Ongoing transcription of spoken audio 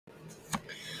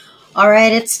All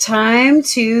right, it's time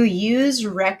to use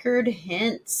record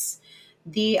hints.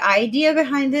 The idea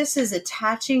behind this is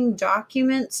attaching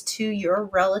documents to your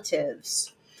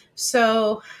relatives.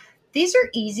 So these are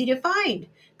easy to find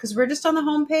because we're just on the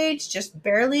home page, just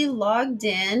barely logged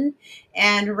in.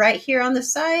 And right here on the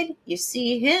side, you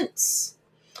see hints.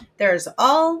 There's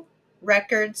all,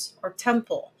 records, or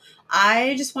temple.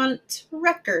 I just want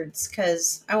records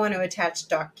because I want to attach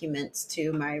documents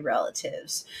to my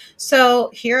relatives. So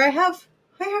here I have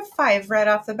 5 right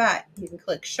off the bat. You can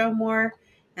click show more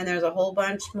and there's a whole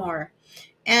bunch more.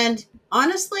 And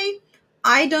honestly,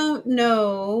 I don't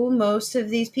know most of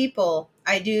these people.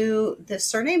 The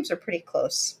surnames are pretty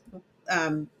close.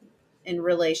 In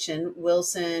relation,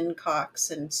 Wilson, Cox,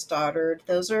 and Stoddard.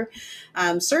 Those are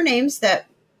surnames that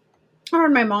are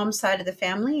on my mom's side of the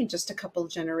family, just a couple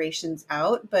generations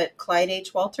out. But Clyde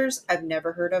H. Walters, I've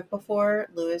never heard of before.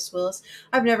 Lewis Willis,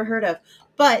 I've never heard of.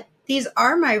 But these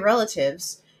are my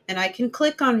relatives, and I can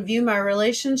click on view my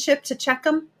relationship to check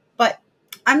them. But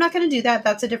I'm not going to do that.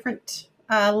 That's a different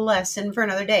lesson for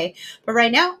another day. But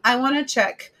right now, I want to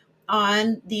check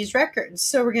on these records.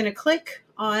 So we're going to click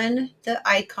on the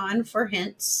icon for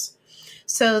hints.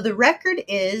 So the record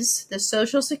is the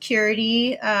Social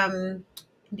Security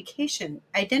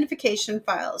identification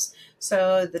files.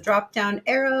 So the drop down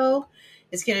arrow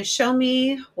is going to show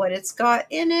me what it's got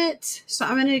in it. So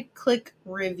I'm going to click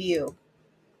review.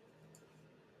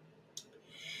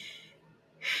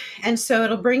 And so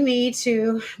it'll bring me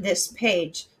to this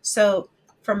page. So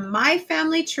from my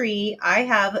family tree, I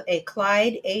have a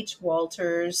Clyde H.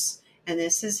 Walters, and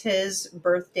this is his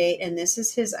birth date, and this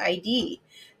is his ID.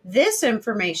 This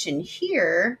information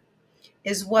here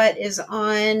is what is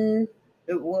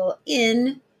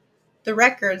in the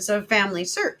records of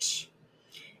FamilySearch.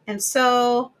 And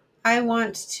so I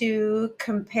want to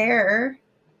compare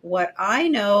what I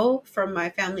know from my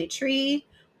family tree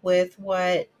with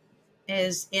what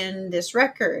is in this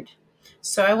record.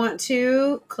 So I want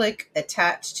to click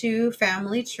attach to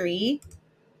family tree.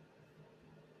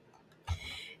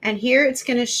 And here it's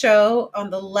going to show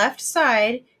on the left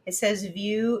side, it says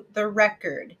view the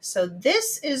record. So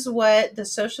this is what the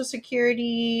Social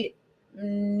Security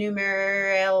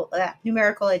numerical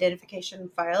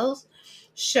identification files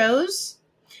shows.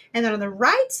 And then on the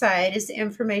right side is the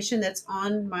information that's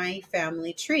on my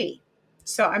family tree.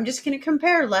 So I'm just going to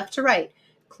compare left to right.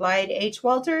 Clyde H.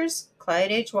 Walters,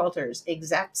 Clyde H. Walters,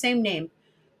 exact same name.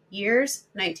 Years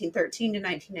 1913 to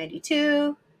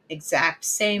 1992, exact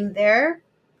same there.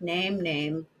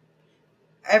 Name.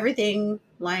 Everything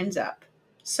lines up.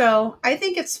 So I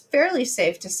think it's fairly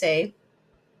safe to say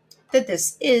that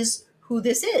this is who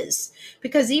this is,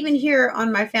 because even here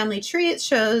on my family tree, it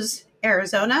shows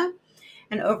Arizona,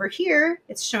 and over here,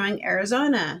 it's showing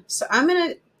Arizona. So I'm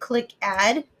going to click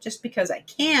add just because I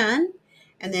can,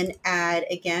 and then add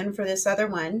again for this other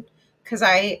one, because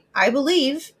I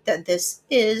believe that this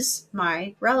is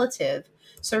my relative.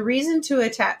 So reason to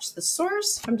attach the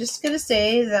source, I'm just going to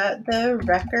say that the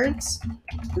records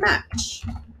match.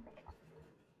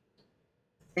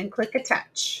 And click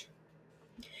attach.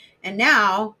 And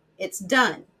now it's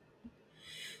done.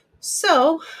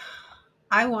 So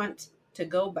I want to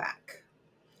go back.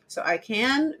 So I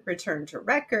can return to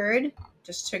record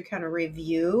just to kind of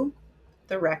review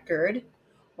the record,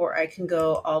 or I can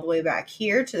go all the way back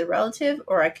here to the relative,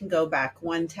 or I can go back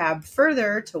one tab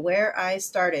further to where I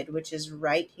started, which is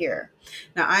right here.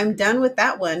 Now I'm done with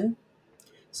that one.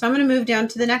 So I'm going to move down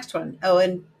to the next one. Oh,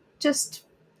 and just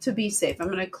to be safe, I'm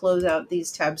going to close out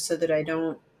these tabs so that I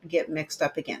don't get mixed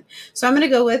up again. So I'm going to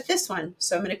go with this one.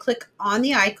 So I'm going to click on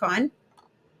the icon.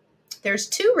 There's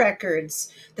 2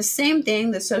 records, the same thing,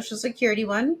 the Social Security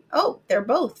one. Oh, they're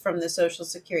both from the Social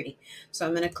Security. So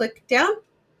I'm going to click down,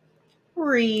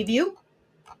 review.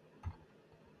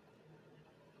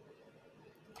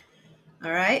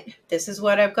 All right, this is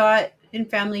what I've got in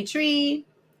family tree.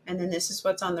 And then this is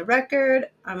what's on the record.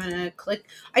 I'm going to click.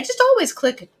 I just always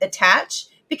click attach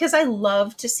because I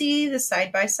love to see the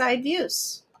side-by-side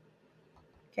views.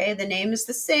 Okay, the name is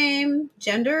the same.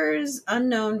 Gender is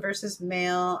unknown versus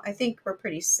male. I think we're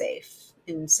pretty safe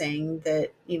in saying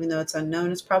that even though it's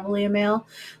unknown, it's probably a male.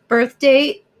 Birth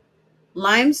date,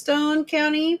 Limestone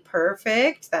County,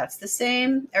 perfect. That's the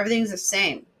same. Everything's the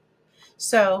same.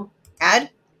 So add.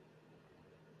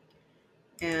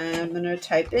 And I'm going to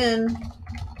type in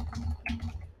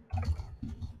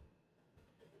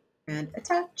and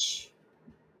attach.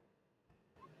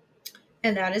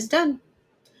 And that is done.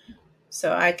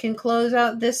 So I can close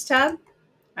out this tab.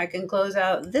 I can close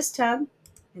out this tab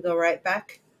and go right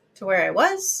back to where I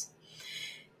was.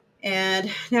 And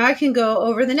now I can go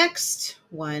over the next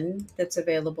one that's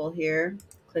available here.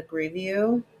 Click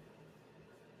review.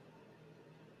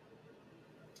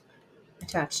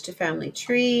 Attach to family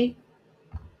tree.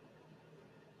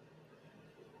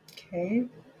 Okay.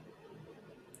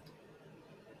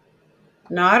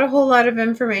 Not a whole lot of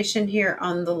information here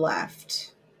on the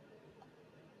left.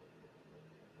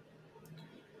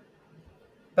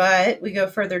 But we go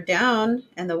further down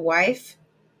and the wife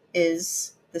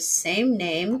is the same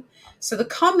name. So the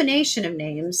combination of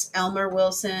names, Elmer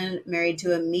Wilson, married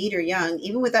to Amita Young,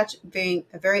 even with that being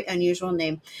a very unusual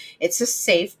name, it's a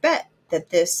safe bet that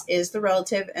this is the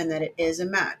relative and that it is a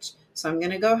match. So I'm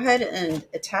going to go ahead and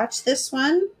attach this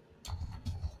one.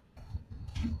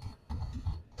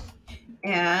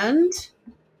 And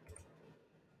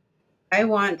I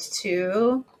want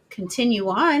to continue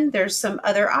on. There's some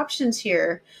other options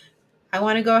here. I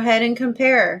want to go ahead and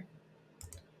compare.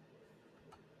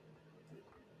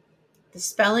 The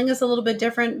spelling is a little bit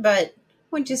different, but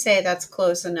wouldn't you say that's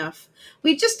close enough?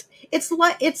 It's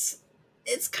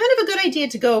kind of a good idea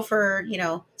to go for,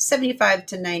 75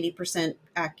 to 90%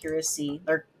 accuracy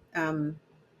or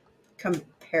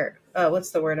compare.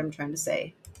 What's the word I'm trying to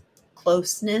say?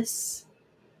 Closeness,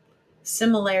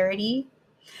 similarity.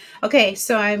 Okay,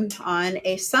 so I'm on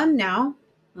a son now.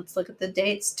 Let's look at the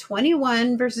dates.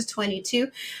 21 versus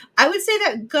 22. I would say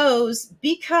that goes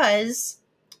because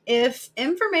if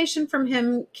information from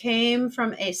him came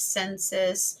from a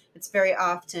census, it's very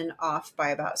often off by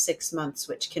about 6 months,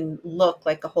 which can look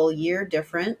like a whole year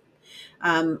different.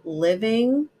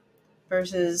 Living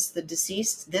versus the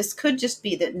deceased. This could just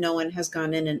be that no one has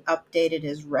gone in and updated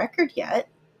his record yet.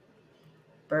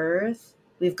 Birth.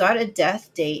 We've got a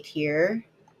death date here.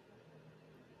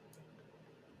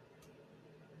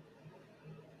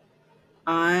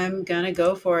 I'm going to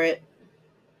go for it.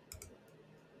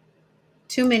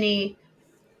 Too many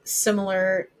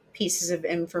similar pieces of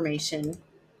information.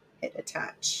 Hit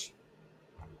attach.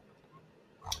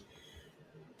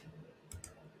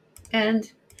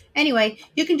 And anyway,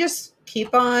 you can just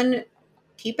keep on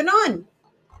keeping on.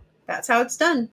 That's how it's done.